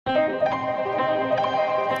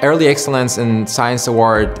Early Excellence in Science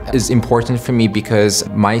Award is important for me because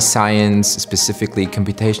my science, specifically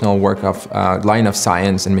computational work of line of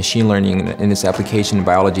science and machine learning in its application in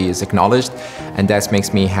biology is acknowledged, and that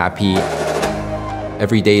makes me happy.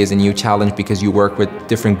 Every day is a new challenge because you work with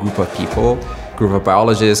different group of people, group of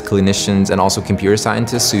biologists, clinicians, and also computer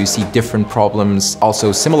scientists, so you see different problems,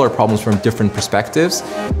 also similar problems from different perspectives.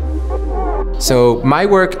 So my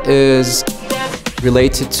work is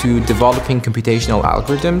related to developing computational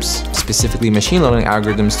algorithms, specifically machine learning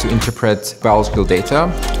algorithms, to interpret biological data.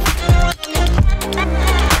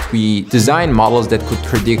 We design models that could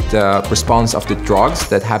predict the response of the drugs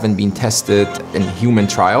that haven't been tested in human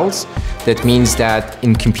trials. That means that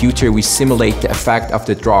in computer we simulate the effect of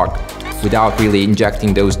the drug without really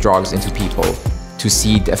injecting those drugs into people, to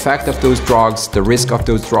see the effect of those drugs, the risk of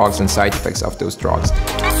those drugs, and side effects of those drugs.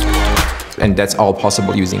 And that's all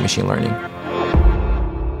possible using machine learning.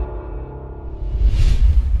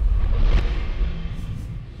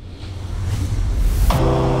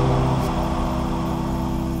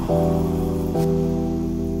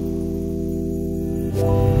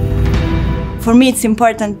 For me, it's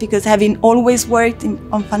important because having always worked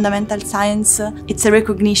on fundamental science, it's a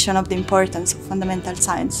recognition of the importance of fundamental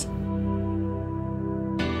science.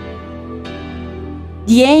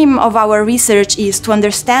 The aim of our research is to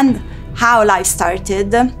understand how life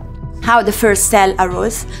started, how the first cell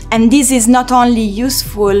arose, and this is not only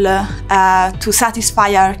useful to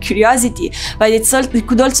satisfy our curiosity, but it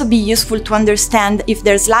could also be useful to understand if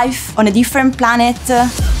there's life on a different planet,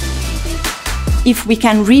 if we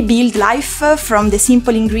can rebuild life from the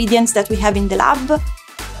simple ingredients that we have in the lab.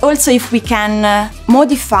 Also, if we can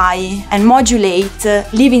modify and modulate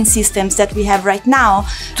living systems that we have right now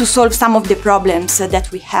to solve some of the problems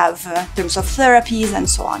that we have in terms of therapies and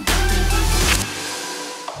so on.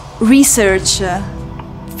 Research,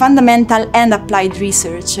 fundamental and applied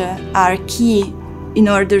research, are key in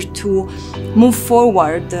order to move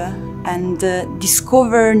forward and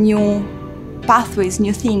discover new pathways,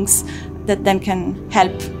 new things that then can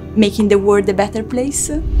help making the world a better place.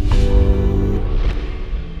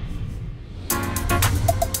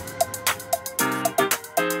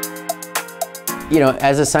 You know,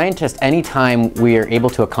 as a scientist, anytime we are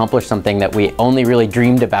able to accomplish something that we only really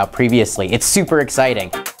dreamed about previously, it's super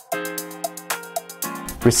exciting.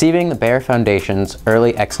 Receiving the Bayer Foundation's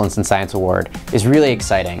Early Excellence in Science Award is really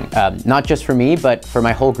exciting, not just for me, but for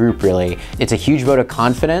my whole group, really. It's a huge vote of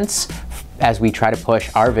confidence as we try to push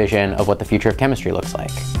our vision of what the future of chemistry looks like.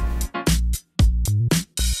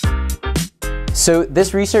 So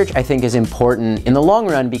this research, I think, is important in the long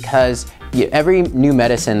run because every new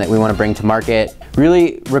medicine that we want to bring to market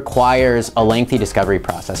really requires a lengthy discovery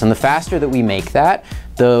process. And the faster that we make that,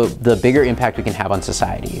 the bigger impact we can have on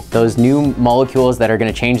society. Those new molecules that are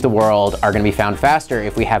going to change the world are going to be found faster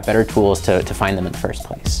if we have better tools to find them in the first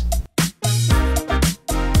place.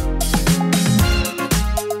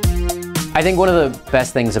 I think one of the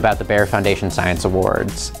best things about the Bayer Foundation Science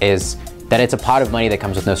Awards is that it's a pot of money that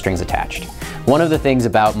comes with no strings attached. One of the things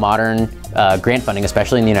about modern grant funding,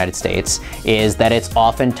 especially in the United States, is that it's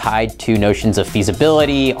often tied to notions of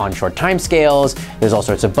feasibility on short timescales. There's all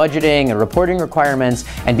sorts of budgeting and reporting requirements,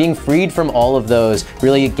 and being freed from all of those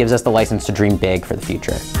really gives us the license to dream big for the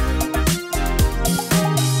future.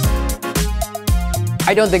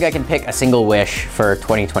 I don't think I can pick a single wish for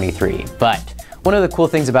 2023, but one of the cool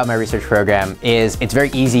things about my research program is it's very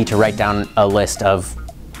easy to write down a list of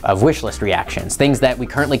wish list reactions, things that we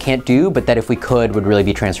currently can't do, but that if we could would really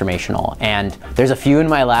be transformational. And there's a few in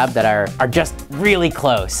my lab that are just really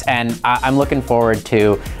close, and I'm looking forward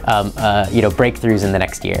to breakthroughs in the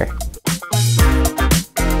next year.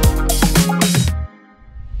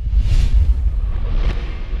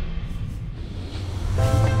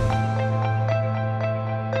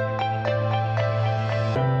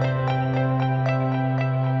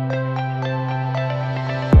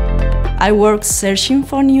 I work searching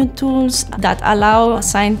for new tools that allow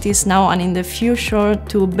scientists now and in the future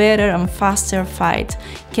to better and faster fight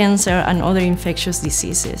cancer and other infectious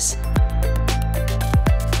diseases.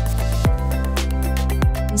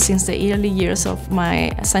 Since the early years of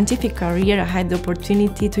my scientific career, I had the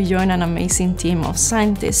opportunity to join an amazing team of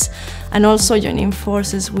scientists and also joining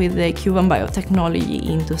forces with the Cuban biotechnology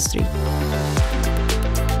industry.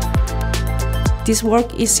 This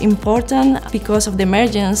work is important because of the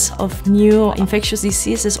emergence of new infectious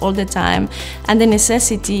diseases all the time and the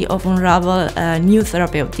necessity of unravel new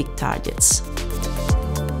therapeutic targets.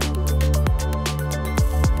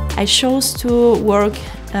 I chose to work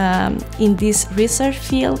in this research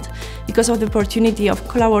field because of the opportunity of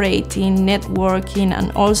collaborating, networking,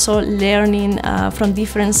 and also learning from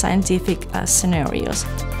different scientific scenarios.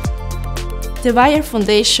 The Bayer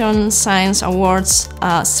Foundation Science Awards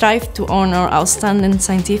strive to honor outstanding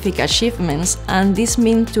scientific achievements, and this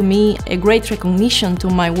means to me a great recognition to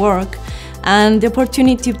my work and the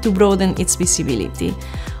opportunity to broaden its visibility.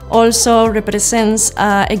 Also represents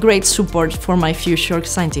a great support for my future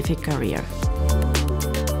scientific career.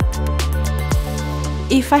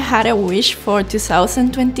 If I had a wish for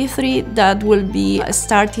 2023, that will be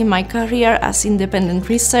starting my career as independent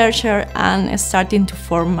researcher and starting to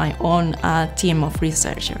form my own team of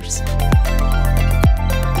researchers.